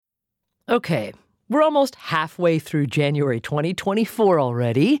Okay, we're almost halfway through January 2024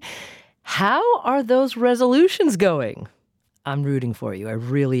 already. How are those resolutions going? I'm rooting for you, I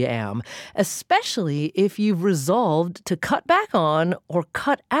really am. Especially if you've resolved to cut back on or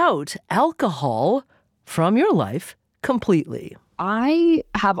cut out alcohol from your life completely. I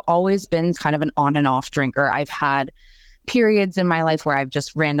have always been kind of an on and off drinker. I've had periods in my life where I've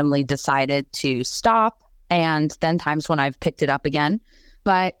just randomly decided to stop, and then times when I've picked it up again.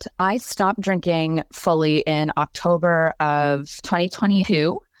 But I stopped drinking fully in October of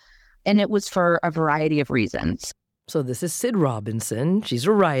 2022, and it was for a variety of reasons. So this is Sid Robinson. She's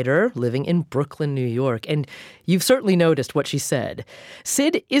a writer living in Brooklyn, New York. And you've certainly noticed what she said.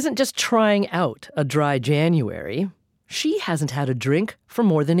 Sid isn't just trying out a dry January. She hasn't had a drink for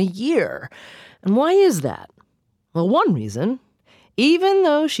more than a year. And why is that? Well, one reason, even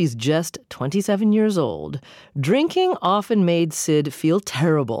though she's just 27 years old, drinking often made Sid feel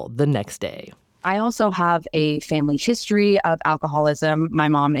terrible the next day. I also have a family history of alcoholism. My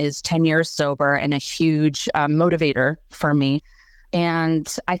mom is 10 years sober and a huge motivator for me.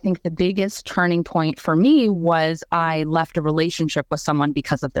 And I think the biggest turning point for me was I left a relationship with someone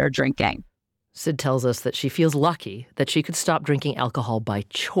because of their drinking. Sid tells us that she feels lucky that she could stop drinking alcohol by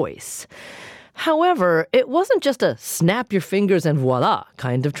choice. However, it wasn't just a snap your fingers and voila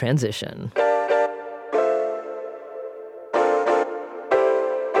kind of transition.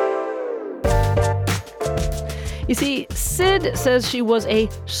 You see, Sid says she was a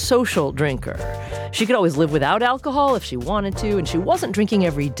social drinker. She could always live without alcohol if she wanted to, and she wasn't drinking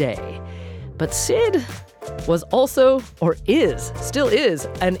every day. But Sid was also, or still is,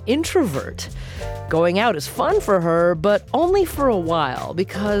 an introvert. Going out is fun for her, but only for a while,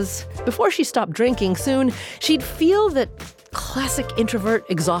 because before she stopped drinking, soon she'd feel that classic introvert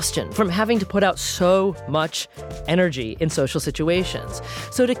exhaustion from having to put out so much energy in social situations.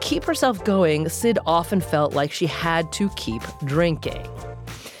 So to keep herself going, Sid often felt like she had to keep drinking.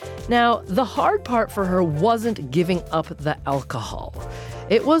 Now, the hard part for her wasn't giving up the alcohol.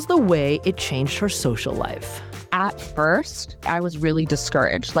 It was the way it changed her social life. At first, I was really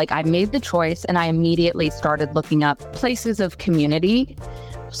discouraged. I made the choice and I immediately started looking up places of community.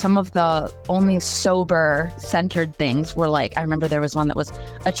 Some of the only sober-centered things were I remember there was one that was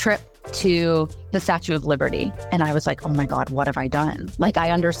a trip to the Statue of Liberty. And I was like, oh my God, what have I done?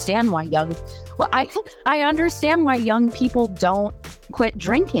 I understand why I understand why young people don't quit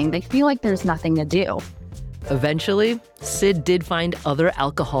drinking. They feel like there's nothing to do. Eventually, Sid did find other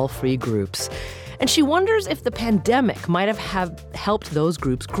alcohol-free groups. And she wonders if the pandemic might have helped those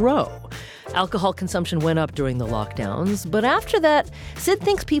groups grow. Alcohol consumption went up during the lockdowns, but after that, Sid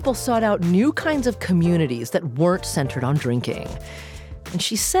thinks people sought out new kinds of communities that weren't centered on drinking. And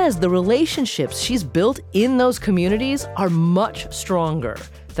she says the relationships she's built in those communities are much stronger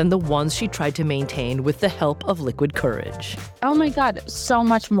than the ones she tried to maintain with the help of liquid courage. Oh my God, so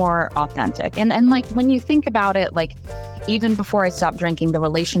much more authentic. And when you think about it, even before I stopped drinking, the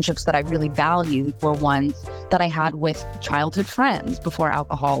relationships that I really valued were ones that I had with childhood friends before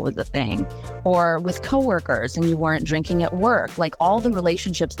alcohol was a thing, or with coworkers and you weren't drinking at work. All the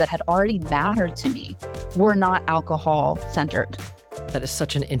relationships that had already mattered to me were not alcohol centered. That is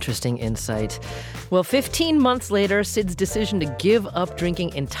such an interesting insight. Well, 15 months later, Sid's decision to give up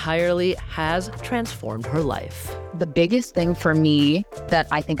drinking entirely has transformed her life. The biggest thing for me that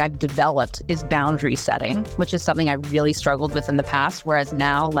I think I've developed is boundary setting, which is something I really struggled with in the past. Whereas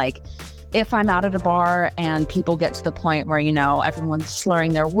now, if I'm out at a bar and people get to the point where, everyone's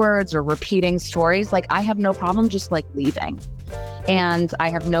slurring their words or repeating stories, I have no problem just leaving. And I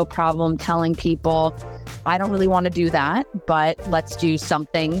have no problem telling people, I don't really want to do that, but let's do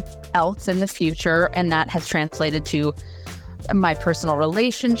something else in the future. And that has translated to my personal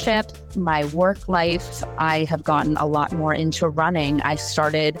relationships, my work life. I have gotten a lot more into running. I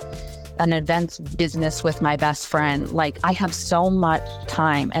started an events business with my best friend. I have so much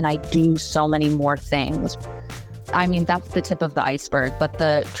time and I do so many more things. I mean, that's the tip of the iceberg, but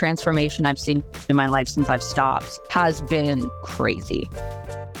the transformation I've seen in my life since I've stopped has been crazy.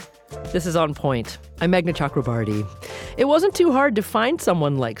 This is On Point. I'm Meghna Chakrabarti. It wasn't too hard to find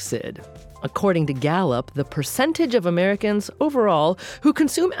someone like Sid. According to Gallup, the percentage of Americans overall who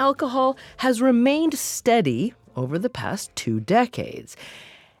consume alcohol has remained steady over the past 2 decades,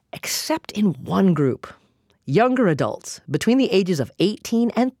 except in one group, younger adults between the ages of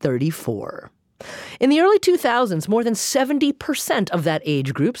 18 and 34. In the early 2000s, more than 70% of that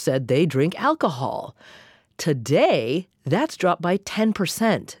age group said they drink alcohol. Today, that's dropped by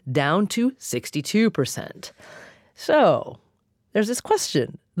 10%, down to 62%. So, there's this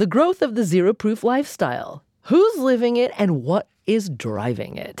question, the growth of the zero-proof lifestyle. Who's living it and what is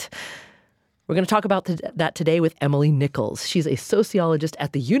driving it? We're going to talk about that today with Emily Nicholls. She's a sociologist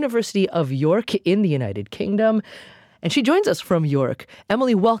at the University of York in the United Kingdom, and she joins us from York.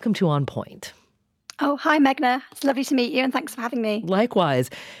 Emily, welcome to On Point. Oh, hi, Meghna. It's lovely to meet you, and thanks for having me. Likewise.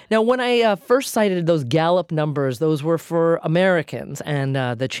 Now, when I first cited those Gallup numbers, those were for Americans and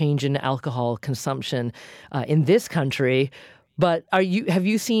the change in alcohol consumption in this country. But have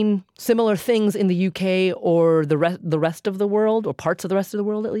you seen similar things in the UK or the rest of the world, or parts of the rest of the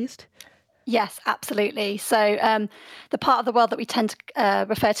world at least? Yes, absolutely. So the part of the world that we tend to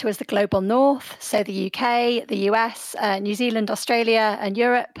refer to as the global north, so the UK, the US, New Zealand, Australia, and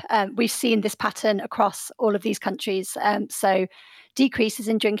Europe, we've seen this pattern across all of these countries. So decreases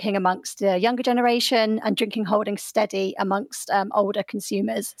in drinking amongst the younger generation and drinking holding steady amongst older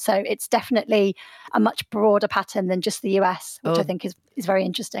consumers. So it's definitely a much broader pattern than just the US, which I think is very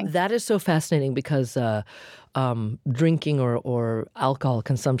interesting. That is so fascinating because drinking or alcohol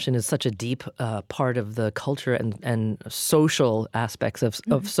consumption is such a deep part of the culture and social aspects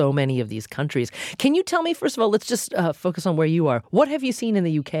of so many of these countries. Can you tell me, first of all, let's just focus on where you are. What have you seen in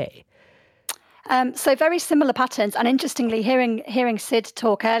the UK? So very similar patterns. And interestingly, hearing Sid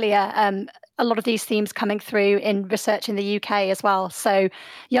talk earlier, a lot of these themes coming through in research in the UK as well. So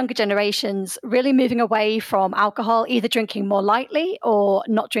younger generations really moving away from alcohol, either drinking more lightly or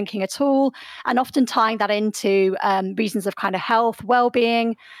not drinking at all, and often tying that into reasons of kind of health,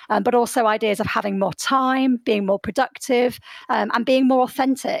 well-being, but also ideas of having more time, being more productive, and being more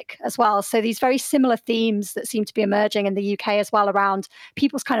authentic as well. So these very similar themes that seem to be emerging in the UK as well around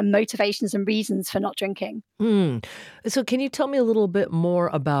people's kind of motivations and reasons for not drinking. So can you tell me a little bit more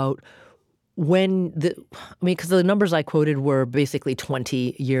about because the numbers I quoted were basically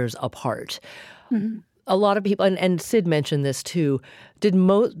 20 years apart. Mm-hmm. A lot of people, and Sid mentioned this too, did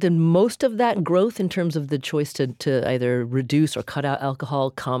most of that growth in terms of the choice to either reduce or cut out alcohol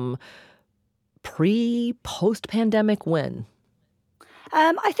come post-pandemic? When?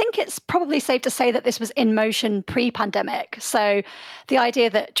 I think it's probably safe to say that this was in motion pre-pandemic. So the idea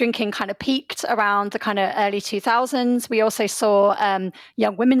that drinking kind of peaked around the kind of early 2000s. We also saw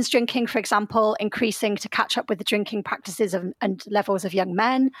young women's drinking, for example, increasing to catch up with the drinking practices and levels of young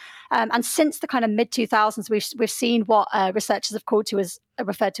men. And since the kind of mid-2000s, we've seen what researchers have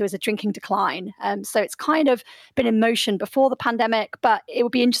referred to as a drinking decline. So it's kind of been in motion before the pandemic, but it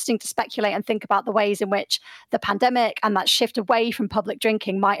would be interesting to speculate and think about the ways in which the pandemic and that shift away from public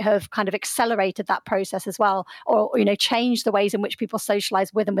drinking might have kind of accelerated that process as well, or changed the ways in which people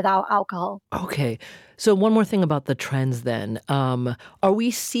socialize with and without alcohol. Okay. So one more thing about the trends then. Are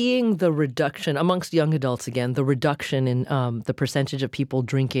we seeing the reduction amongst young adults again, the reduction in the percentage of people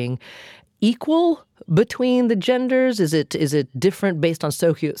drinking equal between the genders? Is it different based on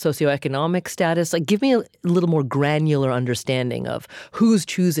socioeconomic status? Like, give me a little more granular understanding of who's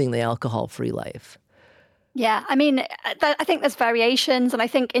choosing the alcohol-free life. Yeah, I mean, I think there's variations. And I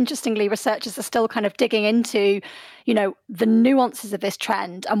think, interestingly, researchers are still kind of digging into, the nuances of this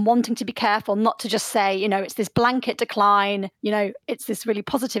trend and wanting to be careful not to just say, it's this blanket decline, it's this really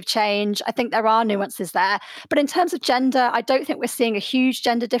positive change. I think there are nuances there. But in terms of gender, I don't think we're seeing a huge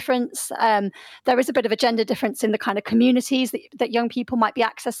gender difference. There is a bit of a gender difference in the kind of communities that young people might be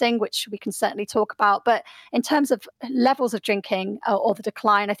accessing, which we can certainly talk about. But in terms of levels of drinking or the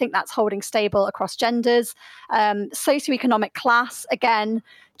decline, I think that's holding stable across genders. Socioeconomic class, again,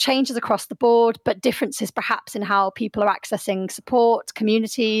 changes across the board, but differences perhaps in how people are accessing support,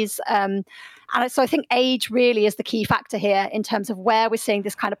 communities. And so I think age really is the key factor here in terms of where we're seeing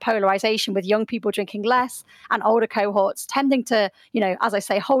this kind of polarization with young people drinking less and older cohorts tending to, as I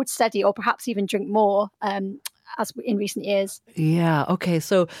say, hold steady or perhaps even drink more as in recent years. Yeah. Okay.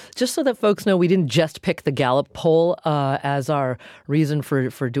 So just so that folks know, we didn't just pick the Gallup poll as our reason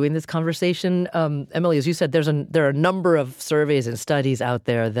for doing this conversation. Emily, as you said, there are a number of surveys and studies out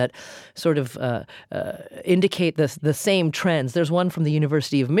there that sort of indicate the same trends. There's one from the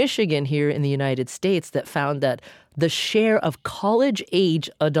University of Michigan here in the United States that found that the share of college-age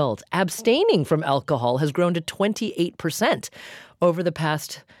adults abstaining from alcohol has grown to 28% over the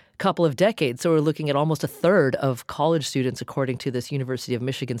past couple of decades. So we're looking at almost a third of college students, according to this University of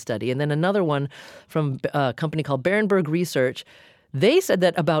Michigan study. And then another one from a company called Berenberg Research. They said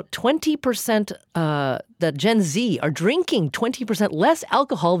that about 20% that Gen Z are drinking 20% less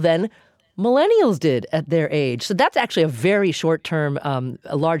alcohol than millennials did at their age. So that's actually a very short-term,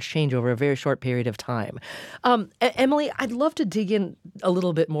 a large change over a very short period of time. Emily, I'd love to dig in a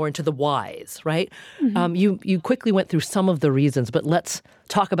little bit more into the whys, right? Mm-hmm. You quickly went through some of the reasons, but let's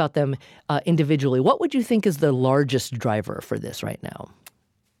talk about them individually. What would you think is the largest driver for this right now?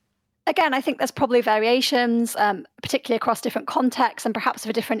 again, I think there's probably variations, particularly across different contexts and perhaps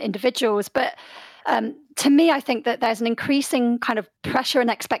for different individuals. But to me, I think that there's an increasing kind of pressure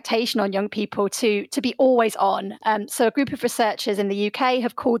and expectation on young people to be always on. So a group of researchers in the UK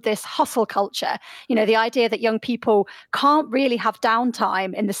have called this hustle culture. The idea that young people can't really have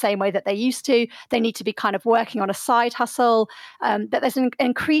downtime in the same way that they used to. They need to be kind of working on a side hustle, that there's an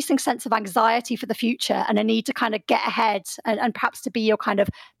increasing sense of anxiety for the future and a need to kind of get ahead and perhaps to be your kind of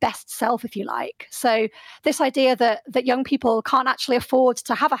best self, if you like. So this idea that young people can't actually afford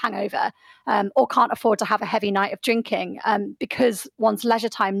to have a hangover or can't afford to have a heavy night of drinking because one's leisure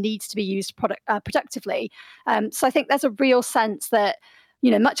time needs to be used productively. So I think there's a real sense that,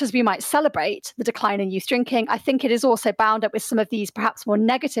 much as we might celebrate the decline in youth drinking, I think it is also bound up with some of these perhaps more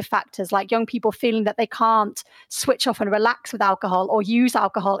negative factors, like young people feeling that they can't switch off and relax with alcohol or use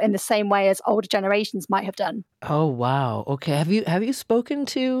alcohol in the same way as older generations might have done. Oh, wow. Okay. Have you spoken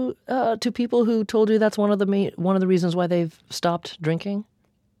to people who told you that's one of the reasons why they've stopped drinking?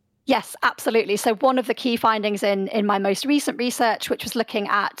 Yes, absolutely. So one of the key findings in my most recent research, which was looking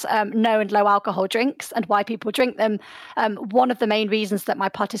at no and low alcohol drinks and why people drink them, one of the main reasons that my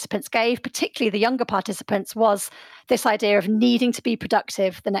participants gave, particularly the younger participants, was this idea of needing to be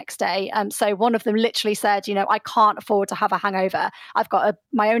productive the next day. So one of them literally said, I can't afford to have a hangover. I've got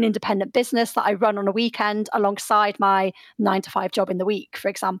my own independent business that I run on a weekend alongside my 9-to-5 job in the week, for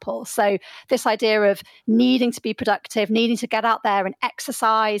example. So this idea of needing to be productive, needing to get out there and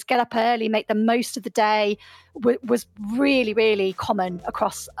exercise, get up early, make the most of the day, was really, really common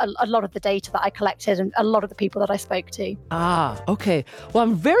across a lot of the data that I collected and a lot of the people that I spoke to. Ah, okay. Well,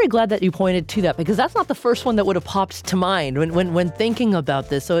 I'm very glad that you pointed to that because that's not the first one that would have popped to mind when thinking about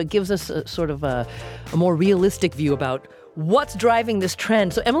this. So it gives us a sort of a more realistic view about what's driving this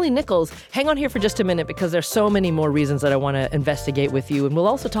trend. So Emily Nicholls, hang on here for just a minute because there's so many more reasons that I want to investigate with you. And we'll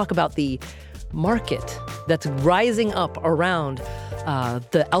also talk about the market that's rising up around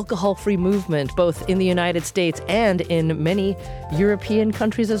the alcohol-free movement, both in the United States and in many European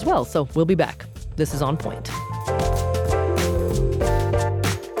countries as well. So we'll be back. This is On Point.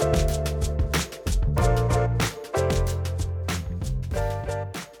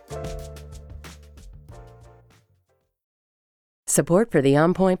 Support for the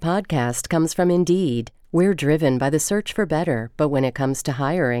On Point podcast comes from Indeed. We're driven by the search for better, but when it comes to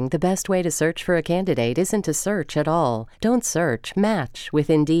hiring, the best way to search for a candidate isn't to search at all. Don't search, match with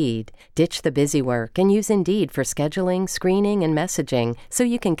Indeed. Ditch the busy work and use Indeed for scheduling, screening, and messaging so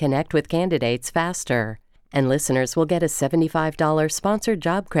you can connect with candidates faster. And listeners will get a $75 sponsored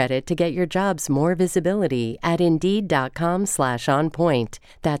job credit to get your jobs more visibility at Indeed.com/onpoint.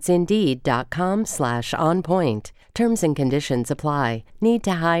 That's Indeed.com/onpoint. Terms and conditions apply. Need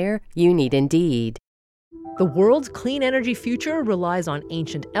to hire? You need Indeed. The world's clean energy future relies on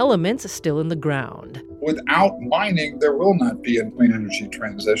ancient elements still in the ground. Without mining, there will not be a clean energy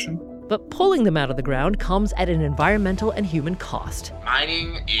transition. But pulling them out of the ground comes at an environmental and human cost.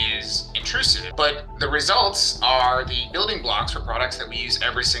 Mining is intrusive, but the results are the building blocks for products that we use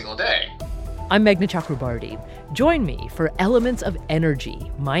every single day. I'm Meghna Chakrabarti. Join me for Elements of Energy,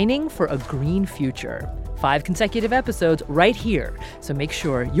 Mining for a Green Future. 5 consecutive episodes right here, so make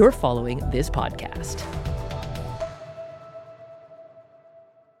sure you're following this podcast.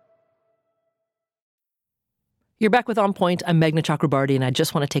 You're back with On Point. I'm Meghna Chakrabarti, and I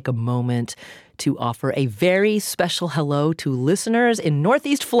just want to take a moment to offer a very special hello to listeners in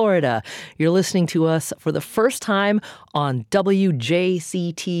Northeast Florida. You're listening to us for the first time on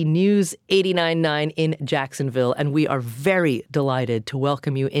WJCT News 89.9 in Jacksonville, and we are very delighted to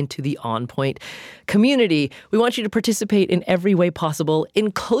welcome you into the On Point community. We want you to participate in every way possible,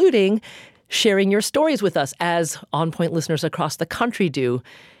 including sharing your stories with us, as On Point listeners across the country do.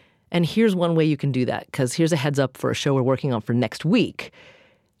 And here's one way you can do that, because here's a heads up for a show we're working on for next week.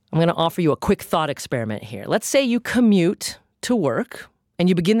 I'm going to offer you a quick thought experiment here. Let's say you commute to work, and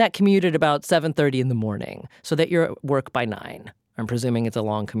you begin that commute at about 7:30 in the morning, so that you're at work by 9. I'm presuming it's a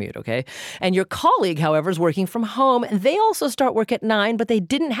long commute, okay? And your colleague, however, is working from home, and they also start work at 9, but they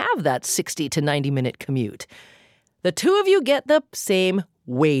didn't have that 60 to 90-minute commute. The two of you get the same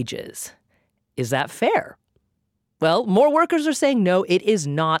wages. Is that fair? Well, more workers are saying no, it is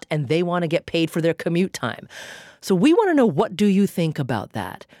not, and they want to get paid for their commute time. So we want to know, what do you think about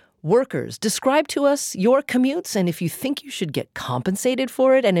that? Workers, describe to us your commutes and if you think you should get compensated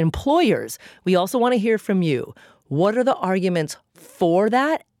for it. And employers, we also want to hear from you. What are the arguments for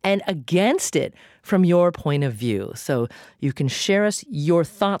that and against it from your point of view? So you can share us your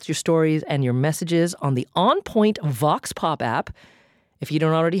thoughts, your stories, and your messages on the On Point Vox Pop app. If you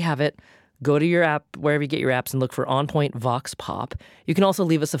don't already have it, Go to your app, wherever you get your apps, and look for On Point Vox Pop. You can also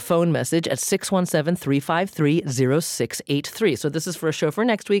leave us a phone message at 617-353-0683. So this is for a show for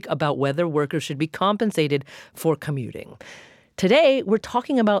next week about whether workers should be compensated for commuting. Today, we're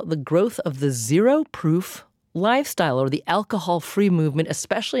talking about the growth of the zero-proof lifestyle, or the alcohol-free movement,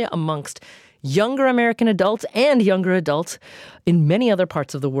 especially amongst younger American adults and younger adults in many other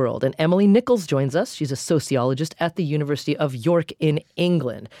parts of the world. And Emily Nicholls joins us. She's a sociologist at the University of York in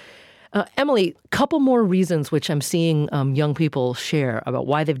England. Emily, a couple more reasons which I'm seeing young people share about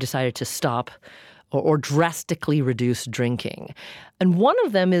why they've decided to stop or drastically reduce drinking. And one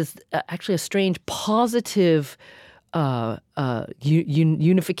of them is actually a strange positive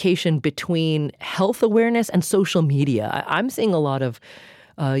unification between health awareness and social media. I'm seeing a lot of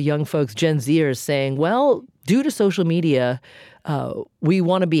young folks, Gen Zers, saying, well, due to social media, we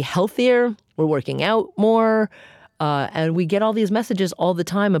want to be healthier, we're working out more, and we get all these messages all the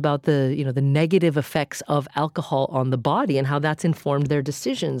time about the negative effects of alcohol on the body and how that's informed their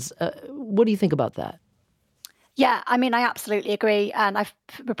decisions. What do you think about that? Yeah, I mean, I absolutely agree. And I'm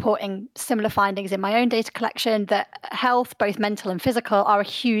reporting similar findings in my own data collection that health, both mental and physical, are a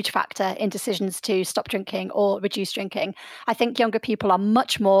huge factor in decisions to stop drinking or reduce drinking. I think younger people are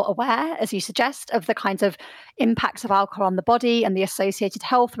much more aware, as you suggest, of the kinds of impacts of alcohol on the body and the associated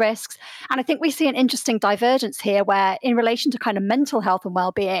health risks. And I think we see an interesting divergence here where, in relation to kind of mental health and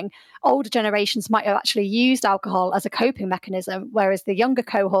well-being, older generations might have actually used alcohol as a coping mechanism, whereas the younger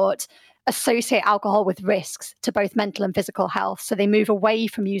cohort associate alcohol with risks to both mental and physical health. So they move away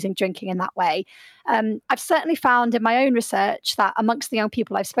from using drinking in that way. I've certainly found in my own research that amongst the young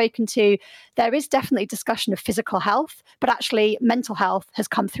people I've spoken to, there is definitely discussion of physical health, but actually mental health has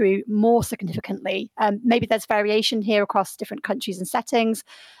come through more significantly. Maybe there's variation here across different countries and settings.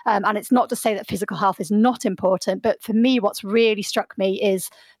 And it's not to say that physical health is not important, but for me, what's really struck me is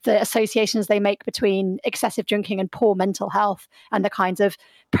the associations they make between excessive drinking and poor mental health, and the kinds of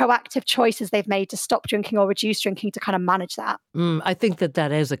proactive choices they've made to stop drinking or reduce drinking to kind of manage that. I think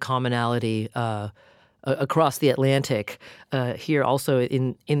that is a commonality across the Atlantic, here also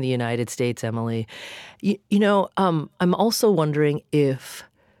in the United States, Emily. I'm also wondering if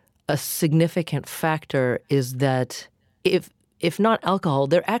a significant factor is that if not alcohol,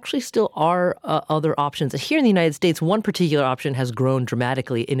 there actually still are other options. Here in the United States, one particular option has grown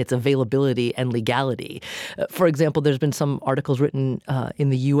dramatically in its availability and legality. For example, there's been some articles written in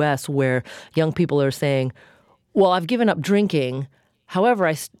the U.S. where young people are saying, well, I've given up drinking.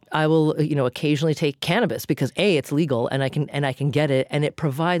 However, I will occasionally take cannabis because A, it's legal and I can get it, and it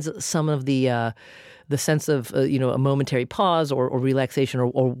provides some of the sense of a momentary pause or relaxation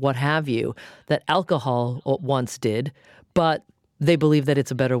or what have you that alcohol once did, but they believe that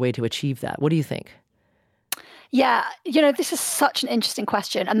it's a better way to achieve that. What do you think? Yeah, this is such an interesting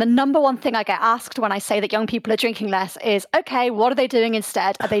question. And the number one thing I get asked when I say that young people are drinking less is, okay, what are they doing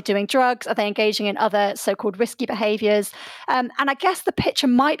instead? Are they doing drugs? Are they engaging in other so-called risky behaviors? And I guess the picture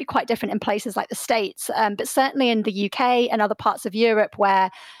might be quite different in places like the States, but certainly in the UK and other parts of Europe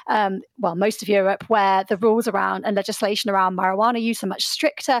where, most of Europe, where the rules around and legislation around marijuana use are much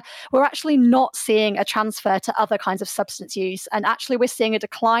stricter, we're actually not seeing a transfer to other kinds of substance use. And actually we're seeing a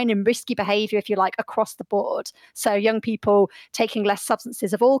decline in risky behavior, if you like, across the board. So young people taking less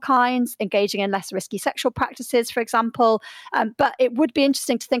substances of all kinds, engaging in less risky sexual practices, for example. But it would be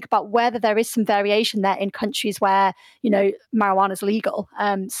interesting to think about whether there is some variation there in countries where, marijuana is legal.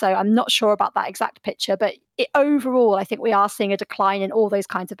 So I'm not sure about that exact picture, but overall, I think we are seeing a decline in all those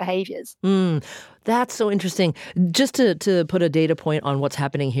kinds of behaviors. That's so interesting. Just to put a data point on what's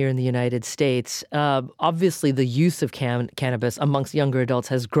happening here in the United States, obviously the use of cannabis amongst younger adults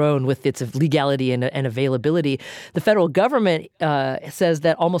has grown with its legality and availability. The federal government says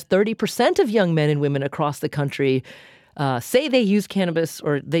that almost 30% of young men and women across the country say they use cannabis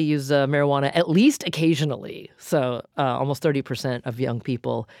or they use marijuana at least occasionally. So almost 30% of young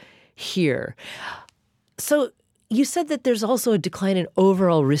people here. So you said that there's also a decline in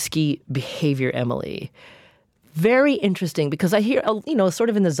overall risky behavior, Emily. Very interesting, because I hear, sort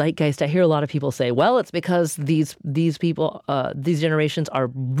of in the zeitgeist, I hear a lot of people say, well, it's because these people, these generations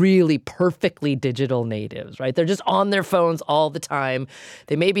are really perfectly digital natives, right? They're just on their phones all the time.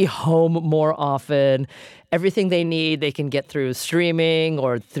 They may be home more often. Everything they need, they can get through streaming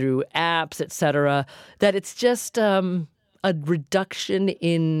or through apps, et cetera. That it's just a reduction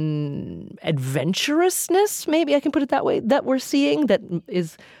in adventurousness, maybe I can put it that way, that we're seeing that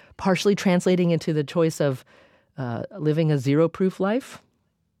is partially translating into the choice of living a zero-proof life?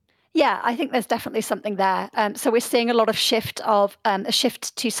 Yeah, I think there's definitely something there. So we're seeing a lot of shift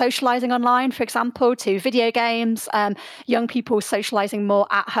to socializing online, for example, to video games, young people socializing more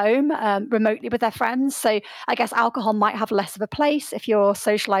at home, remotely with their friends. So I guess alcohol might have less of a place if you're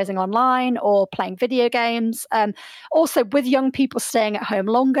socializing online or playing video games. Also, with young people staying at home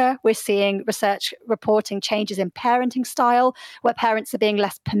longer, we're seeing research reporting changes in parenting style, where parents are being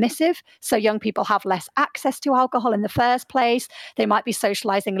less permissive. So young people have less access to alcohol in the first place. They might be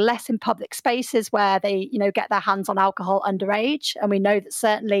socializing less in public spaces where they, get their hands on alcohol underage. And we know that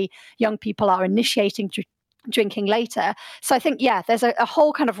certainly young people are initiating drinking later. So I think, there's a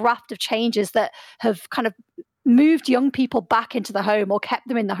whole kind of raft of changes that have kind of moved young people back into the home or kept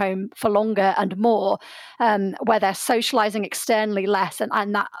them in the home for longer and more, where they're socializing externally less.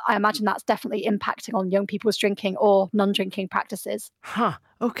 And that, I imagine that's definitely impacting on young people's drinking or non-drinking practices. Huh.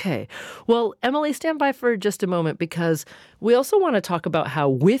 Okay. Well, Emily, stand by for just a moment, because we also want to talk about how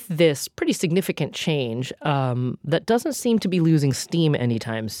with this pretty significant change that doesn't seem to be losing steam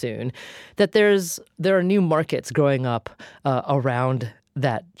anytime soon, that there are new markets growing up around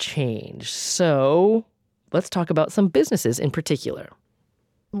that change. So let's talk about some businesses in particular.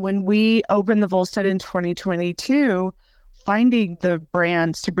 When we opened the Volstead in 2022, finding the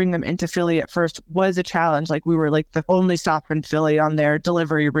brands to bring them into Philly at first was a challenge. Like, we were like the only stop in Philly on their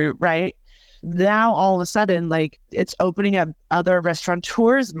delivery route, right? Now, all of a sudden, like, it's opening up other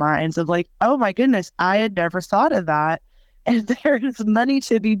restaurateurs' minds of like, oh my goodness, I had never thought of that. And there's money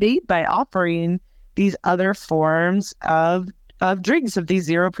to be made by offering these other forms of drinks, of these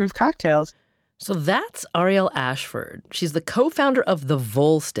zero proof cocktails. So that's Arielle Ashford. She's the co-founder of the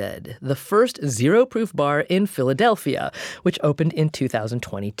Volstead, the first zero-proof bar in Philadelphia, which opened in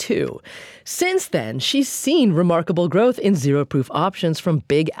 2022. Since then, she's seen remarkable growth in zero-proof options from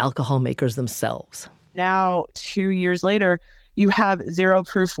big alcohol makers themselves. Now, 2 years later, you have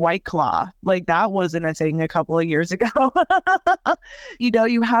zero-proof White Claw. Like, that wasn't a thing a couple of years ago.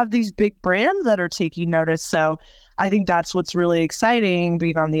 You have these big brands that are taking notice. So I think that's what's really exciting,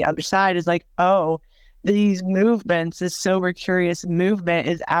 being on the other side, is like, oh, these movements, this sober curious movement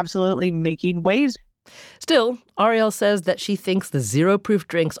is absolutely making waves. Still, Arielle says that she thinks the zero-proof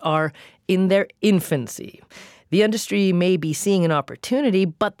drinks are in their infancy. The industry may be seeing an opportunity,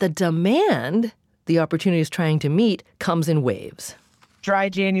 but the demand the opportunity is trying to meet comes in waves. Dry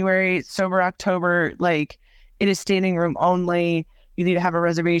January, sober October, like, it is standing room only. You need to have a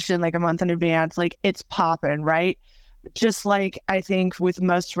reservation like a month in advance. Like, it's popping, right? Just like I think with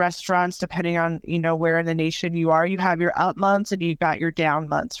most restaurants, depending on, where in the nation you are, you have your up months and you've got your down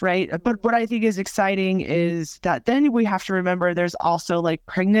months, right? But what I think is exciting is that then we have to remember there's also like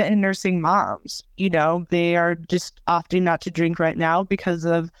pregnant and nursing moms. They are just opting not to drink right now because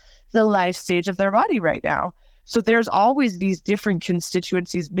of the life stage of their body right now. So there's always these different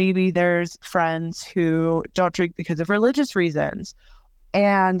constituencies. Maybe there's friends who don't drink because of religious reasons.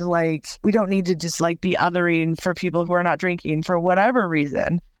 And like, we don't need to just like be othering for people who are not drinking for whatever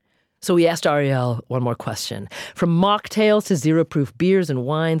reason. So we asked Arielle one more question. From mocktails to zero-proof beers and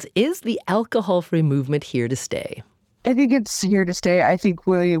wines, is the alcohol-free movement here to stay? I think it's here to stay. I think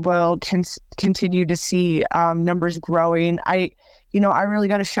we will continue to see numbers growing. I really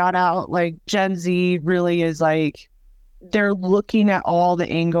got to shout out, like, Gen Z really is like, they're looking at all the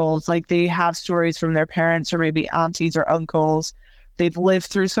angles. Like, they have stories from their parents or maybe aunties or uncles. They've lived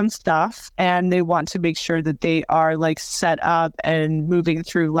through some stuff and they want to make sure that they are like set up and moving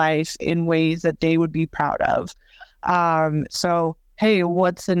through life in ways that they would be proud of. So, hey,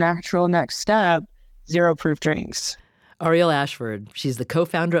 what's the natural next step? Zero proof drinks. Arielle Ashford, she's the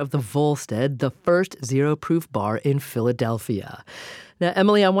co-founder of the Volstead, the first zero-proof bar in Philadelphia. Now,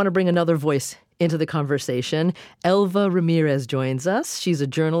 Emily, I want to bring another voice into the conversation. Elva Ramirez joins us. She's a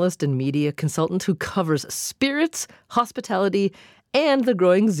journalist and media consultant who covers spirits, hospitality, and the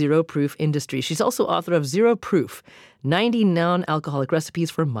growing zero-proof industry. She's also author of Zero Proof, 90 non-alcoholic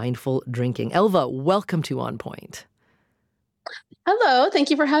recipes for mindful drinking. Elva, welcome to On Point. Hello. Thank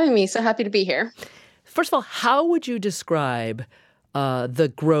you for having me. So happy to be here. First of all, how would you describe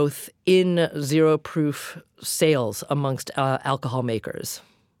the growth in zero-proof sales amongst alcohol makers?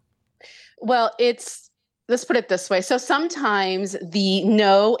 Well, let's put it this way. So sometimes the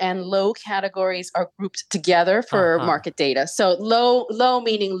no and low categories are grouped together for market data. So low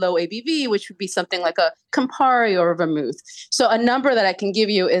meaning low ABV, which would be something like a Campari or a Vermouth. So a number that I can give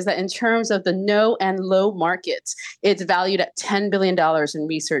you is that in terms of the no and low markets, it's valued at $10 billion in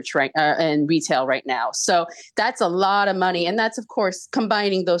research in retail right now. So that's a lot of money. And that's, of course,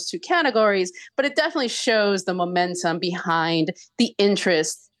 combining those two categories. But it definitely shows the momentum behind the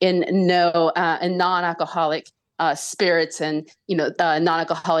interest in no and non-alcoholic spirits and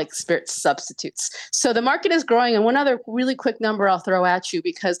non-alcoholic spirit substitutes. So the market is growing. And one other really quick number I'll throw at you,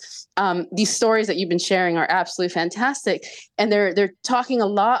 because these stories that you've been sharing are absolutely fantastic, and they're talking a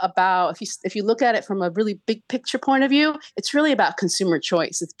lot about, if you look at it from a really big picture point of view, it's really about consumer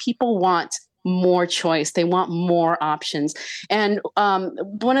choice. It's people want more choice. They want more options. And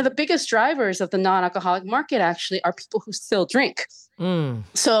one of the biggest drivers of the non-alcoholic market actually are people who still drink.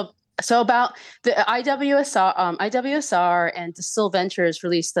 So about the IWSR and Distill Ventures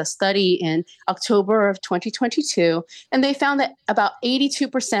released a study in October of 2022, and they found that about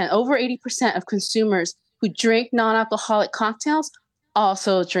 82%, over 80% of consumers who drink non-alcoholic cocktails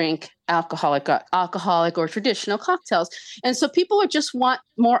also drink alcoholic or traditional cocktails. And so people just want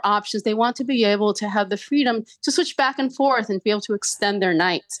more options. They want to be able to have the freedom to switch back and forth and be able to extend their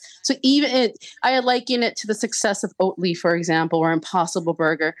nights. So I liken it to the success of Oatly, for example, or Impossible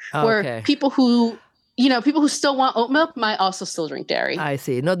Burger, where people who still want oat milk might also still drink dairy. I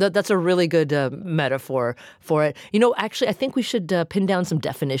see. No, that's a really good metaphor for it. Actually, I think we should pin down some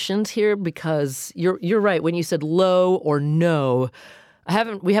definitions here, because you're right. When you said low or no,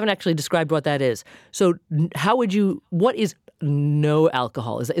 we haven't actually described what that is. So what is no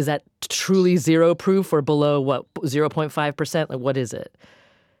alcohol? Is that truly zero proof or below 0.5%? Like, what is it?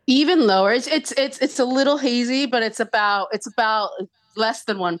 Even lower. It's a little hazy, but it's about less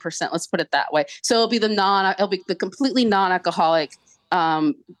than 1%. Let's put it that way. So it'll be the completely non-alcoholic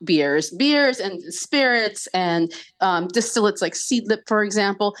beers and spirits and distillates like Seedlip, for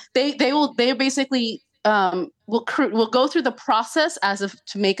example. They basically will go through the process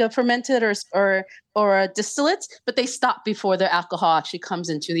to make a fermented or a distillate, but they stop before the alcohol actually comes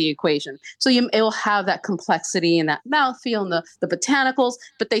into the equation. So it will have that complexity and that mouthfeel and the botanicals,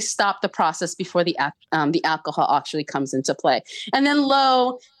 but they stop the process before the alcohol actually comes into play. And then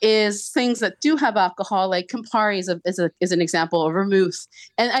low is things that do have alcohol, like Campari is an example of vermouth.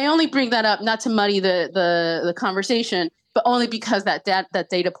 And I only bring that up not to muddy the conversation, but only because that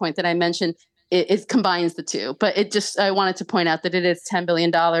data point that I mentioned, it combines the two. But I wanted to point out that it is $10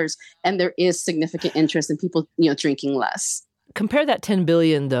 billion, and there is significant interest in people, drinking less. Compare that $10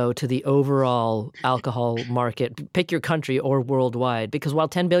 billion, though, to the overall alcohol market. Pick your country or worldwide, because while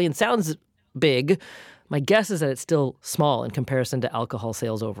 $10 billion sounds big, my guess is that it's still small in comparison to alcohol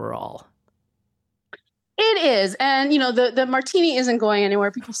sales overall. It is. And, the martini isn't going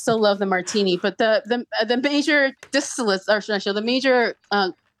anywhere. People still love the martini, but the major distillates, or should I show the major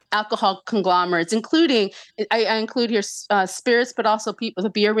alcohol conglomerates, including, I include here spirits, but also the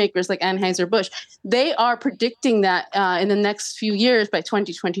beer makers like Anheuser-Busch. They are predicting that in the next few years, by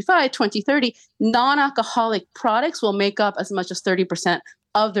 2025, 2030, non-alcoholic products will make up as much as 30%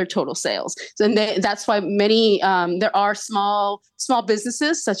 of their total sales. So that's why many, there are small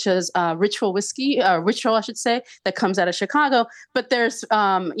businesses such as Ritual, I should say, that comes out of Chicago. But there's,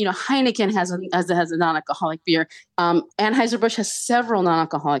 Heineken has a non-alcoholic beer. Anheuser-Busch has several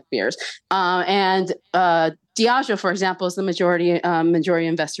non-alcoholic beers. And Diageo, for example, is the majority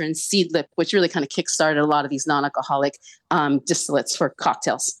investor in Seedlip, which really kind of kickstarted a lot of these non-alcoholic distillates for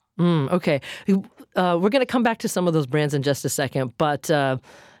cocktails. Okay. We're going to come back to some of those brands in just a second, but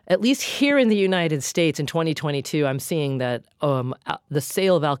at least here in the United States in 2022, I'm seeing that the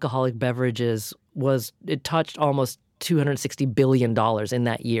sale of alcoholic beverages it touched almost $260 billion in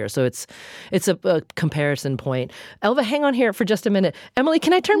that year. So it's a comparison point. Elva, hang on here for just a minute. Emily,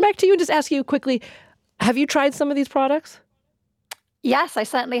 can I turn back to you and just ask you quickly, have you tried some of these products? Yes, I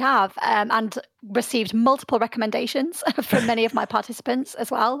certainly have, and received multiple recommendations from many of my participants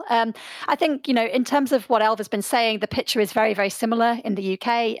as well. I think, in terms of what Elva's been saying, the picture is very, very similar in the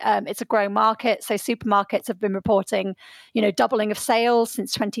UK. It's a growing market. So supermarkets have been reporting, doubling of sales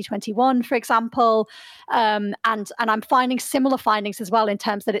since 2021, for example. And I'm finding similar findings as well, in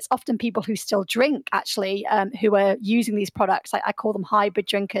terms that it's often people who still drink, actually, who are using these products. I call them hybrid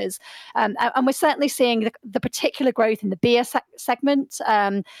drinkers. And we're certainly seeing the particular growth in the beer segment.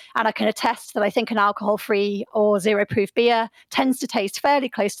 And I can attest that I think an alcohol-free or zero-proof beer tends to taste fairly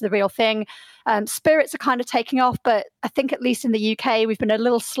close to the real thing. Spirits are kind of taking off, but I think at least in the UK, we've been a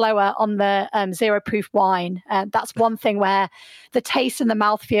little slower on the zero-proof wine. That's one thing where the taste and the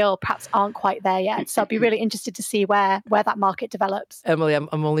mouthfeel perhaps aren't quite there yet. So I'd be really interested to see where that market develops. Emily,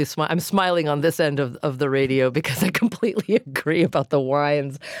 I'm smiling on this end of the radio because I completely agree about the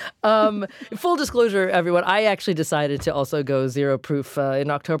wines. Full disclosure, everyone, I actually decided to also go zero-proof in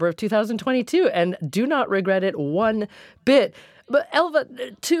October of 2022 and do not regret it one bit. But Elva,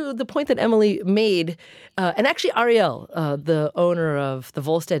 to the point that Emily made, and actually Ariel, the owner of the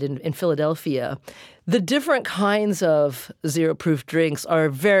Volstead in Philadelphia, The different kinds of zero proof drinks are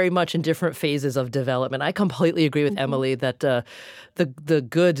very much in different phases of development. I completely agree with Emily that the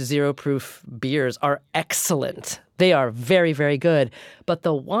good zero proof beers are excellent. They are very, very good. But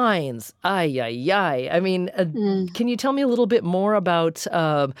the wines, ay. I mean, can you tell me a little bit more about,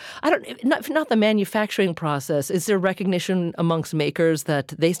 not the manufacturing process. Is there recognition amongst makers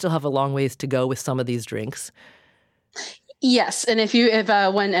that they still have a long ways to go with some of these drinks? Yes, and if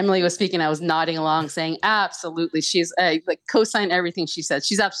when Emily was speaking, I was nodding along, saying absolutely. She's co-sign everything she said.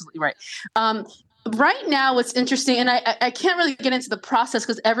 She's absolutely right. Right now, what's interesting, and I can't really get into the process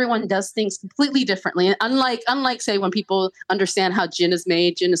because everyone does things completely differently. And unlike say when people understand how gin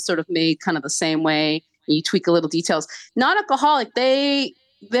is sort of made kind of the same way. You tweak a little details. Non-alcoholic, they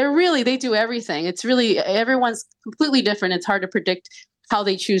do everything. It's really everyone's completely different. It's hard to predict how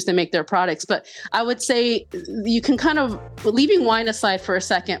they choose to make their products. But I would say you can kind of, leaving wine aside for a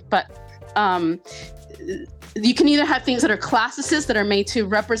second, but you can either have things that are classicists that are made to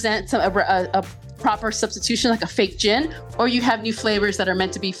represent a proper substitution, like a fake gin, or you have new flavors that are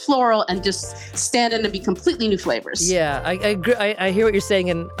meant to be floral and just stand in and be completely new flavors. Yeah, I agree. I hear what you're saying.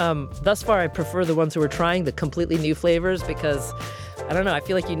 And thus far, I prefer the ones who are trying the completely new flavors because I don't know. I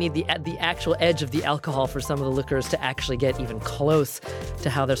feel like you need the actual edge of the alcohol for some of the liquors to actually get even close to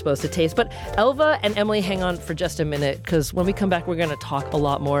how they're supposed to taste. But Elva and Emily, hang on for just a minute, because when we come back, we're going to talk a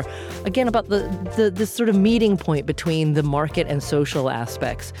lot more, again, about this sort of meeting point between the market and social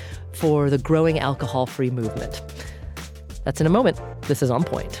aspects for the growing alcohol-free movement. That's in a moment. This is On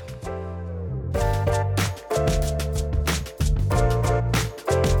Point.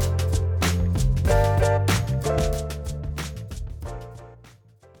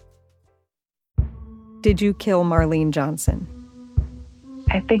 Did you kill Marlene Johnson?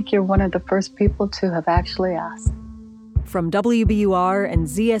 I think you're one of the first people to have actually asked. From WBUR and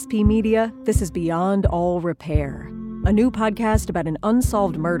ZSP Media, this is Beyond All Repair, a new podcast about an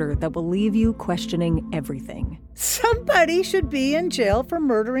unsolved murder that will leave you questioning everything. Somebody should be in jail for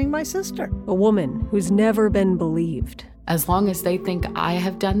murdering my sister. A woman who's never been believed. As long as they think I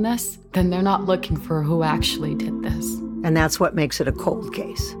have done this, then they're not looking for who actually did this. And that's what makes it a cold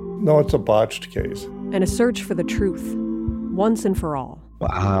case. No, it's a botched case. And a search for the truth, once and for all.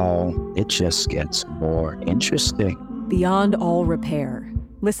 Wow, it just gets more interesting. Beyond All Repair.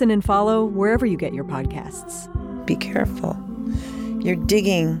 Listen and follow wherever you get your podcasts. Be careful. You're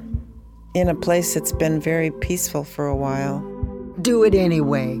digging in a place that's been very peaceful for a while. Do it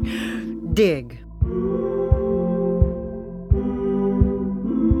anyway. Dig.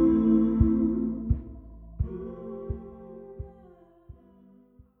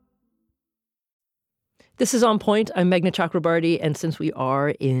 This is On Point. I'm Meghna Chakrabarti, and since we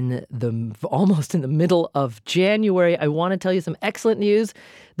are almost in the middle of January, I want to tell you some excellent news.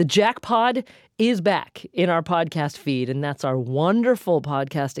 The Jackpod is back in our podcast feed, and that's our wonderful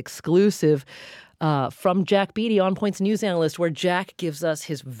podcast exclusive from Jack Beatty, On Point's news analyst, where Jack gives us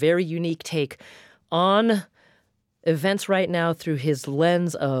his very unique take on events right now through his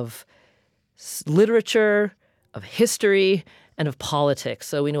lens of literature, of history, and of politics.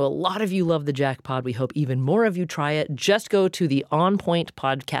 So we know a lot of you love the Jackpod. We hope even more of you try it. Just go to the On Point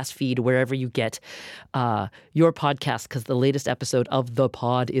podcast feed wherever you get your podcast, because the latest episode of the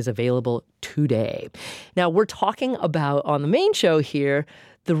pod is available today. Now, we're talking about, on the main show here,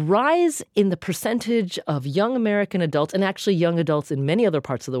 the rise in the percentage of young American adults, and actually young adults in many other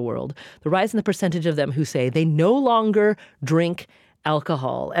parts of the world, the rise in the percentage of them who say they no longer drink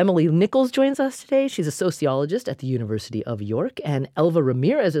alcohol. Emily Nicholls joins us today. She's a sociologist at the University of York, and Elva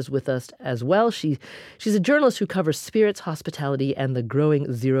Ramirez is with us as well. She's a journalist who covers spirits, hospitality, and the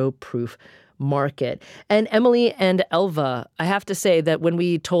growing zero-proof market. And Emily and Elva, I have to say that when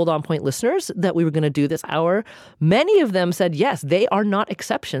we told On Point listeners that we were going to do this hour, many of them said, yes, they are not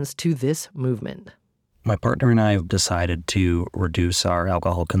exceptions to this movement. My partner and I have decided to reduce our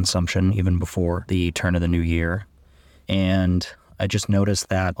alcohol consumption even before the turn of the new year. And I just noticed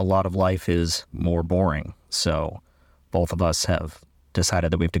that a lot of life is more boring. So both of us have decided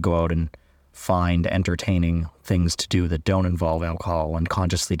that we have to go out and find entertaining things to do that don't involve alcohol and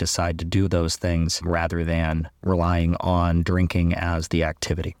consciously decide to do those things rather than relying on drinking as the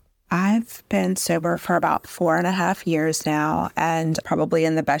activity. I've been sober for about 4.5 years now, and probably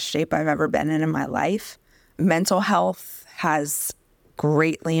in the best shape I've ever been in my life. Mental health has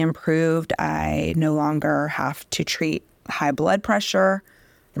greatly improved. I no longer have to treat high blood pressure.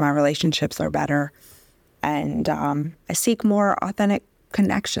 My relationships are better. And I seek more authentic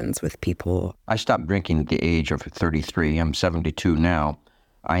connections with people. I stopped drinking at the age of 33. I'm 72 now.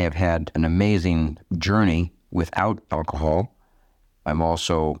 I have had an amazing journey without alcohol. I'm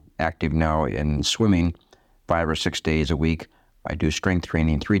also active now in swimming 5 or 6 days a week. I do strength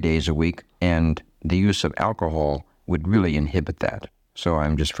training 3 days a week, and the use of alcohol would really inhibit that. So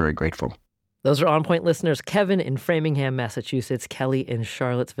I'm just very grateful. Those are On Point listeners Kevin in Framingham, Massachusetts, Kelly in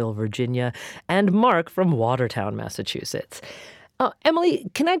Charlottesville, Virginia, and Mark from Watertown, Massachusetts. Emily,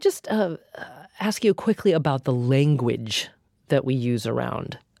 can I just ask you quickly about the language that we use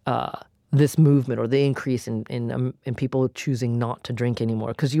around this movement or the increase in people choosing not to drink anymore?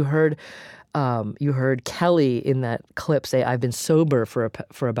 Because you heard Kelly in that clip say, "I've been sober for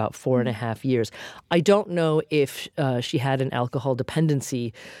about 4.5 years." I don't know if she had an alcohol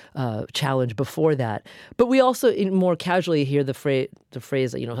dependency challenge before that, but we also more casually hear the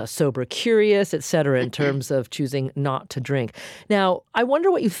phrase, a sober curious, et cetera, in terms of choosing not to drink. Now, I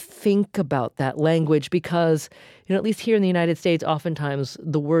wonder what you think about that language because, at least here in the United States, oftentimes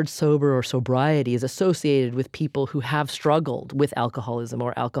the word sober or sobriety is associated with people who have struggled with alcoholism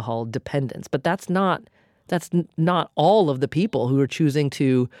or alcohol dependence. But that's not all of the people who are choosing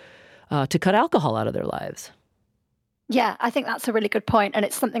to cut alcohol out of their lives. Yeah, I think that's a really good point, and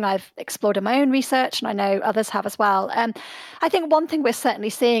it's something I've explored in my own research, and I know others have as well. I think one thing we're certainly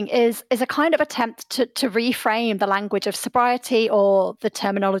seeing is a kind of attempt to reframe the language of sobriety or the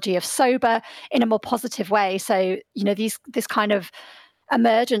terminology of sober in a more positive way. So, this kind of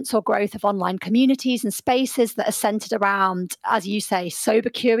emergence or growth of online communities and spaces that are centered around, as you say, sober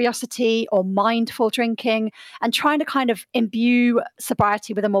curiosity or mindful drinking, and trying to kind of imbue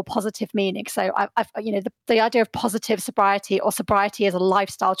sobriety with a more positive meaning. So, the idea of positive sobriety or sobriety as a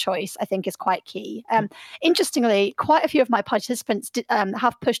lifestyle choice, I think, is quite key. Interestingly, quite a few of my participants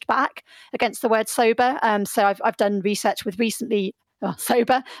have pushed back against the word sober. So, I've done research with recently.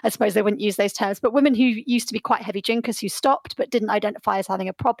 Sober, I suppose they wouldn't use those terms, but women who used to be quite heavy drinkers who stopped but didn't identify as having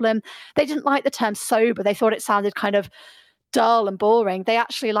a problem, they didn't like the term sober. They thought it sounded kind of dull and boring. They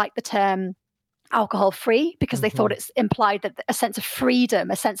actually liked the term alcohol free because they thought it's implied that a sense of freedom,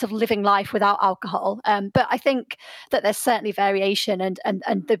 a sense of living life without alcohol. But I think that there's certainly variation, and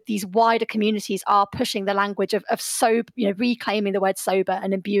these wider communities are pushing the language of sober, reclaiming the word sober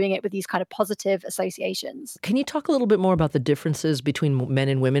and imbuing it with these kind of positive associations. Can you talk a little bit more about the differences between men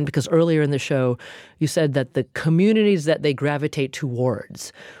and women? Because earlier in the show, you said that the communities that they gravitate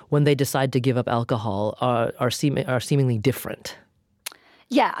towards when they decide to give up alcohol are seemingly different.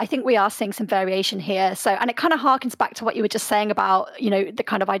 Yeah, I think we are seeing some variation here. So, and it kind of harkens back to what you were just saying about, the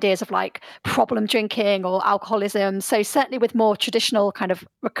kind of ideas of like problem drinking or alcoholism. So certainly with more traditional kind of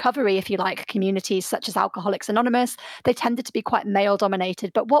recovery, if you like, communities such as Alcoholics Anonymous, they tended to be quite male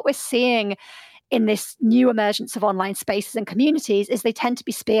dominated. But what we're seeing in this new emergence of online spaces and communities is they tend to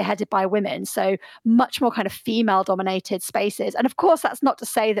be spearheaded by women. So much more kind of female dominated spaces. And of course, that's not to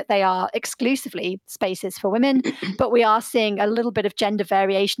say that they are exclusively spaces for women, but we are seeing a little bit of gender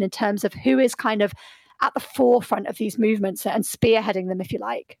variation in terms of who is kind of at the forefront of these movements and spearheading them, if you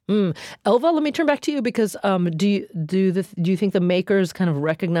like. Elva, let me turn back to you because do you think the makers kind of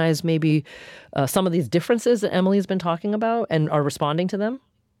recognize maybe some of these differences that Emily's been talking about and are responding to them?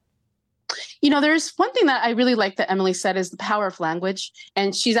 There's one thing that I really like that Emily said is the power of language.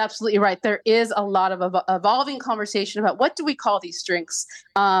 And she's absolutely right. There is a lot of evolving conversation about what do we call these drinks.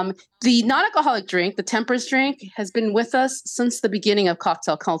 The non-alcoholic drink, the temperance drink, has been with us since the beginning of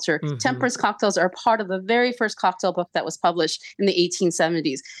cocktail culture. Temperance cocktails are part of the very first cocktail book that was published in the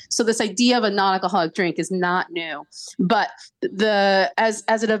 1870s. So this idea of a non-alcoholic drink is not new. But as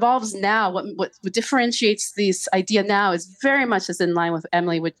it evolves now, what differentiates this idea now is very much as in line with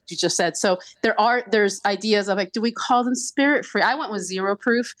Emily, what you just said. So there's ideas of like, do we call them spirit free? I went with zero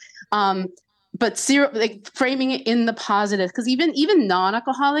proof. But zero, like framing it in the positive, because even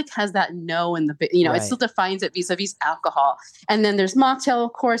non-alcoholic has that no in the, right. It still defines it vis-a-vis alcohol. And then there's mocktail,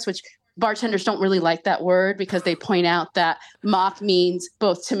 of course, which bartenders don't really like that word because they point out that mock means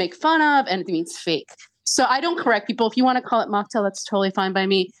both to make fun of and it means fake. So I don't correct people. If you want to call it mocktail, that's totally fine by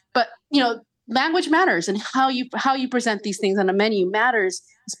me. But, language matters, and how you present these things on a menu matters,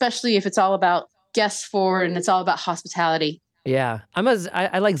 especially if it's all about guests forward and it's all about hospitality. Yeah,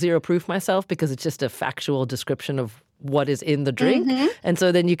 I like zero proof myself because it's just a factual description of what is in the drink. And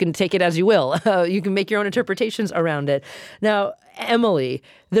so then you can take it as you will. You can make your own interpretations around it. Now, Emily,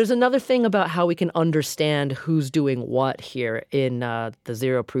 there's another thing about how we can understand who's doing what here in the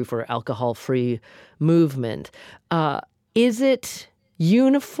zero proof or alcohol-free movement. Is it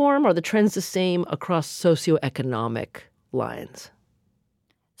uniform? Are the trends the same across socioeconomic lines?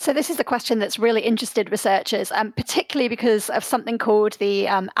 So this is a question that's really interested researchers, particularly because of something called the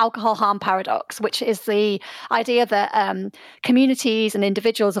alcohol harm paradox, which is the idea that communities and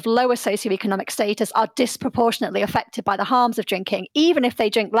individuals of lower socioeconomic status are disproportionately affected by the harms of drinking, even if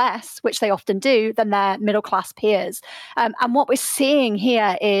they drink less, which they often do, than their middle-class peers. And what we're seeing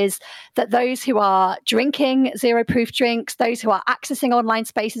here is that those who are drinking zero-proof drinks, those who are accessing online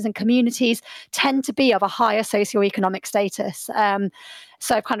spaces and communities, tend to be of a higher socioeconomic status.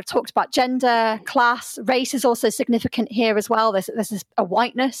 So I've kind of talked about gender, class, race is also significant here as well. There's a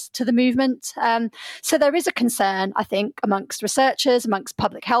whiteness to the movement. So there is a concern, I think, amongst researchers, amongst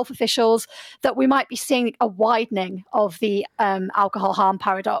public health officials, that we might be seeing a widening of the alcohol harm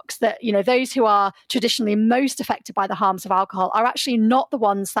paradox, that, those who are traditionally most affected by the harms of alcohol are actually not the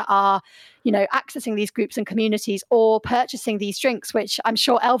ones that are, accessing these groups and communities or purchasing these drinks, which I'm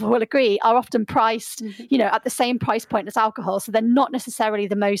sure Elva will agree are often priced, at the same price point as alcohol. So they're not necessarily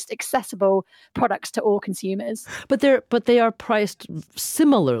the most accessible products to all consumers. But they are priced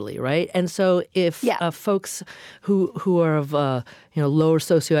similarly, right? And so if folks who are of lower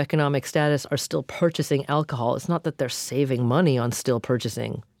socioeconomic status are still purchasing alcohol, it's not that they're saving money on still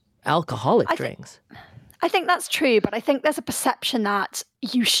purchasing alcoholic drinks. I think that's true, but I think there's a perception that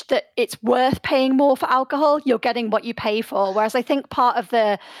that it's worth paying more for alcohol. You're getting what you pay for. Whereas I think part of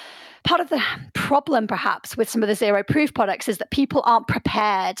the problem perhaps with some of the zero proof products is that people aren't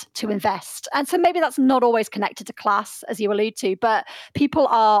prepared to invest. And so maybe that's not always connected to class, as you allude to, but people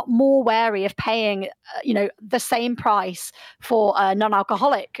are more wary of paying, the same price for a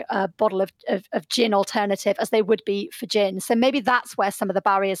non-alcoholic bottle of gin alternative as they would be for gin. So maybe that's where some of the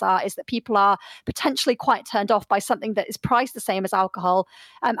barriers are, is that people are potentially quite turned off by something that is priced the same as alcohol.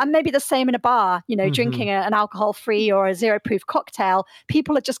 And maybe the same in a bar, drinking an alcohol-free or a zero-proof cocktail.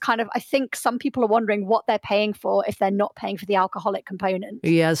 People are just kind of, I think some people are wondering what they're paying for if they're not paying for the alcoholic component.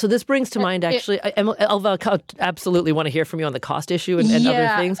 Yeah, so this brings to mind, actually, Elva, I absolutely want to hear from you on the cost issue and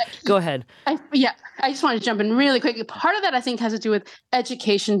other things. Go ahead. I just want to jump in really quick. Part of that, I think, has to do with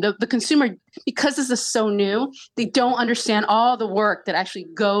education. The consumer, because this is so new, they don't understand all the work that actually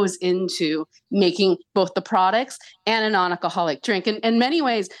goes into making both the products and a non-alcoholic drink. And in many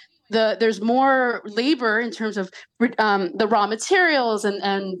ways, there's more labor in terms of the raw materials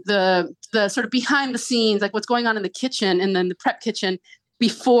and the sort of behind the scenes, like what's going on in the kitchen and then the prep kitchen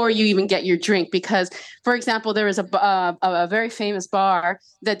before you even get your drink. Because, for example, there was a very famous bar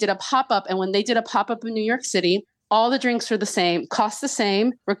that did a pop-up. And when they did a pop-up in New York City, all the drinks were the same, cost the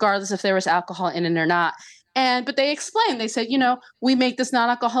same, regardless if there was alcohol in it or not. But they explained, they said, we make this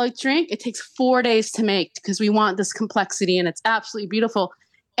non-alcoholic drink. It takes 4 days to make because we want this complexity and it's absolutely beautiful.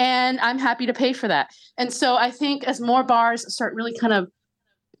 And I'm happy to pay for that. And so I think as more bars start really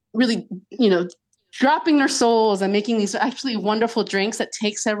dropping their souls and making these actually wonderful drinks that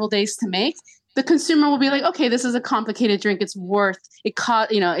take several days to make, the consumer will be like, okay, this is a complicated drink. It's worth it.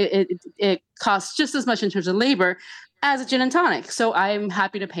 It costs just as much in terms of labor as a gin and tonic. So I'm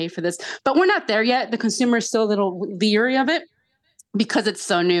happy to pay for this. But we're not there yet. The consumer is still a little leery of it because it's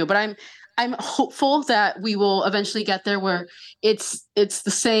so new. But I'm hopeful that we will eventually get there where it's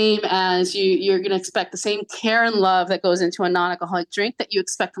the same as you're going to expect the same care and love that goes into a non-alcoholic drink that you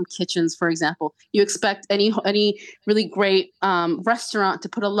expect from kitchens, for example. You expect any really great restaurant to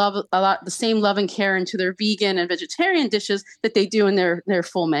put the same love and care into their vegan and vegetarian dishes that they do in their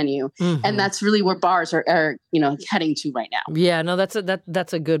full menu. Mm-hmm. And that's really where bars are heading to right now. Yeah, no, that's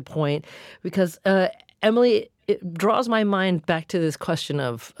a good point, because Emily, it draws my mind back to this question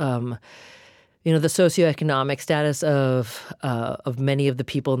of the socioeconomic status of many of the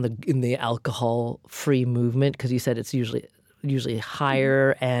people in the alcohol-free movement, because you said it's usually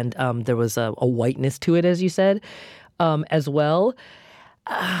higher, and there was a whiteness to it, as you said, as well.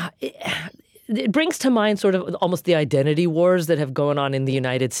 It brings to mind sort of almost the identity wars that have gone on in the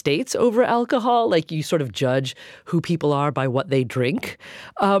United States over alcohol. Like, you sort of judge who people are by what they drink.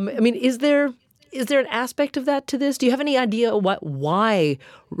 Is there an aspect of that to this? Do you have any idea why,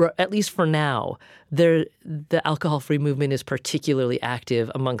 at least for now, the alcohol-free movement is particularly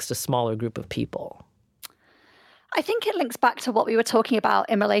active amongst a smaller group of people? I think it links back to what we were talking about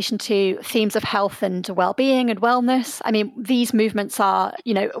in relation to themes of health and well-being and wellness. I mean, these movements are,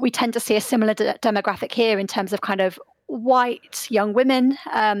 we tend to see a similar demographic here in terms of kind of white young women.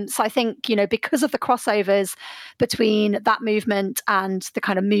 So I think, because of the crossovers between that movement and the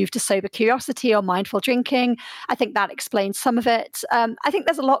kind of move to sober curiosity or mindful drinking, I think that explains some of it. I think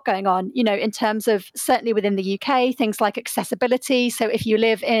there's a lot going on, in terms of certainly within the UK, things like accessibility. So if you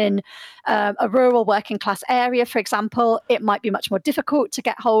live in a rural working class area, for example, it might be much more difficult to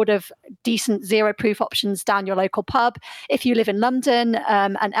get hold of decent zero proof options down your local pub. If you live in London,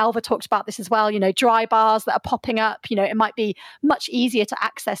 and Elva talked about this as well, dry bars that are popping up, it might be much easier to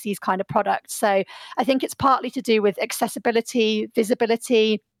access these kind of products. So I think it's partly to do with accessibility,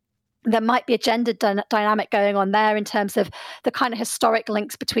 visibility. There might be a gender dynamic going on there in terms of the kind of historic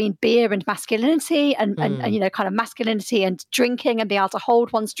links between beer and masculinity and kind of masculinity and drinking and being able to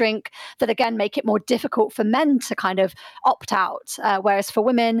hold one's drink that, again, make it more difficult for men to kind of opt out. Whereas for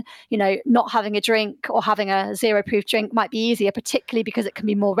women, not having a drink or having a zero proof drink might be easier, particularly because it can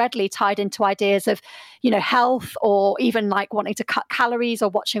be more readily tied into ideas of, health or even like wanting to cut calories or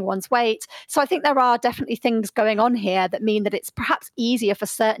watching one's weight. So I think there are definitely things going on here that mean that it's perhaps easier for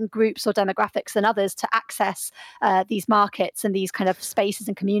certain groups or demographics than others to access these markets and these kind of spaces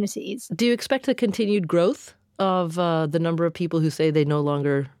and communities. Do you expect a continued growth of the number of people who say they no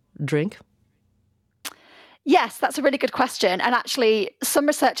longer drink? Yes, that's a really good question. And actually, some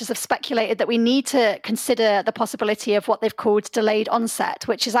researchers have speculated that we need to consider the possibility of what they've called delayed onset,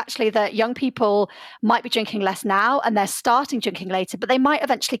 which is actually that young people might be drinking less now and they're starting drinking later, but they might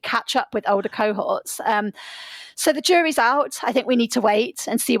eventually catch up with older cohorts. So the jury's out. I think we need to wait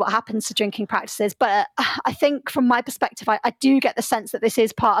and see what happens to drinking practices. But I think from my perspective, I do get the sense that this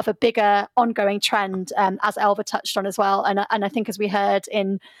is part of a bigger ongoing trend, as Elva touched on as well. And I think, as we heard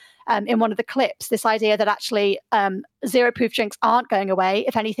in one of the clips, this idea that actually zero proof drinks aren't going away.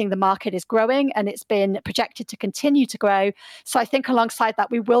 If anything, the market is growing and it's been projected to continue to grow. So I think alongside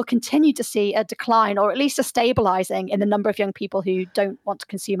that, we will continue to see a decline or at least a stabilizing in the number of young people who don't want to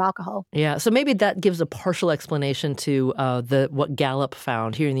consume alcohol. Yeah, so maybe that gives a partial explanation to what Gallup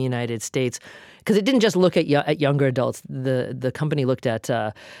found here in the United States, because it didn't just look at younger adults. The company looked at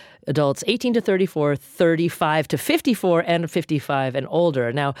adults 18 to 34, 35 to 54, and 55 and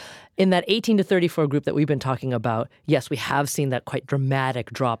older. Now, in that 18 to 34 group that we've been talking about, yes, we have seen that quite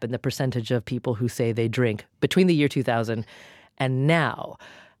dramatic drop in the percentage of people who say they drink between the year 2000 and now.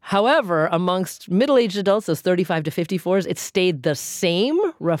 However, amongst middle-aged adults, those 35 to 54s, it stayed the same,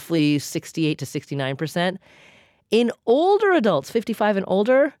 roughly 68 to 69%. In older adults, 55 and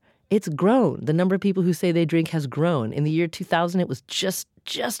older, it's grown. The number of people who say they drink has grown. In the year 2000, it was just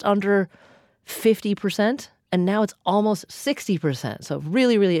under 50%, and now it's almost 60%. So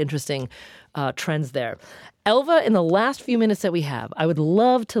really, really interesting trends there. Elva, in the last few minutes that we have, I would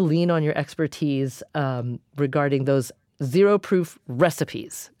love to lean on your expertise regarding those zero-proof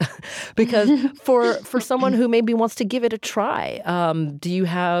recipes, because for someone who maybe wants to give it a try, do you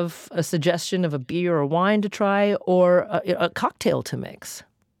have a suggestion of a beer or wine to try or a cocktail to mix?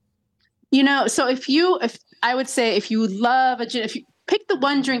 So if I would say if you love if you pick the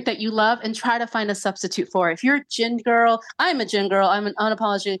one drink that you love and try to find a substitute for it. If you're a gin girl, I'm a gin girl. I'm an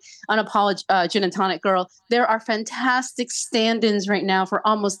unapologetic gin and tonic girl. There are fantastic stand-ins right now for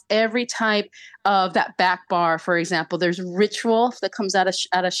almost every type of that back bar. For example, there's Ritual that comes out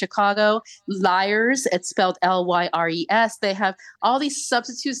of Chicago. Lyres, it's spelled Lyres. They have all these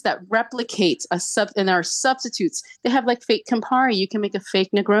substitutes that replicate and are substitutes. They have like fake Campari. You can make a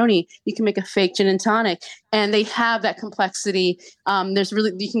fake Negroni. You can make a fake gin and tonic, and they have that complexity. There's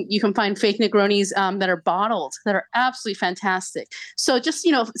really you can find fake Negronis that are bottled that are absolutely fantastic. So just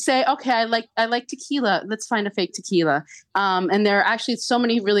say, okay, I like tequila. Let's find a fake tequila. And there are actually so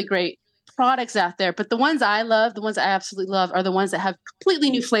many really great products out there, but the ones I love, the ones I absolutely love, are the ones that have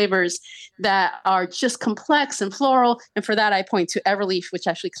completely new flavors that are just complex and floral. And for that, I point to Everleaf, which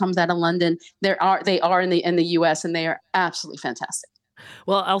actually comes out of London. They are in the US, and they are absolutely fantastic.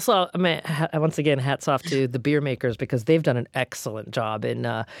 Well, also, once again, hats off to the beer makers, because they've done an excellent job in,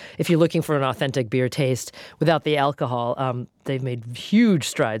 if you're looking for an authentic beer taste without the alcohol, they've made huge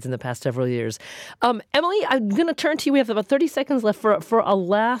strides in the past several years. Emily, I'm going to turn to you. We have about 30 seconds left for a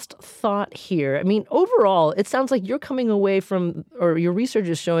last thought here. I mean, overall, it sounds like you're coming away from, or your research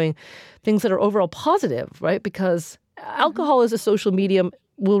is showing things that are overall positive, right? Because alcohol as a social medium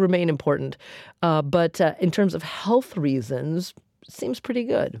will remain important. But in terms of health reasons, seems pretty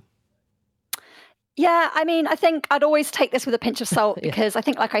good. Yeah, I mean, I think I'd always take this with a pinch of salt because I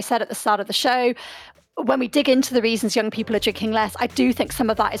think, like I said at the start of the show, when we dig into the reasons young people are drinking less, I do think some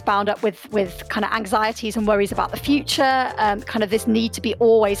of that is bound up with kind of anxieties and worries about the future, kind of this need to be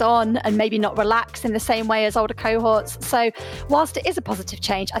always on and maybe not relax in the same way as older cohorts. So whilst it is a positive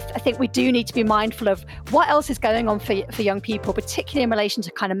change, I think we do need to be mindful of what else is going on for young people, particularly in relation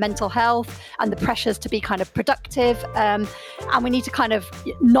to kind of mental health and the pressures to be kind of productive. And we need to kind of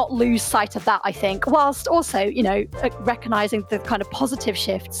not lose sight of that, I think, whilst also, you know, recognizing the kind of positive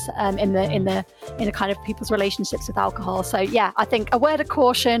shifts in the kind of people's relationships with alcohol. So yeah, I think a word of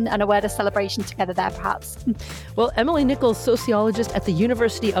caution and a word of celebration together there, perhaps. Well, Emily Nicholls, sociologist at the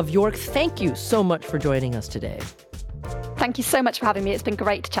University of York, thank you so much for joining us today. Thank you so much for having me. It's been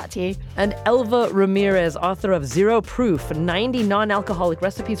great to chat to you. And Elva Ramirez, author of Zero Proof, 90 non-alcoholic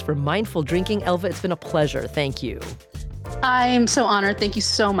recipes for mindful drinking. Elva, it's been a pleasure. Thank you. I'm so honored. Thank you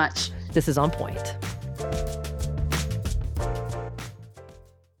so much. This is On Point.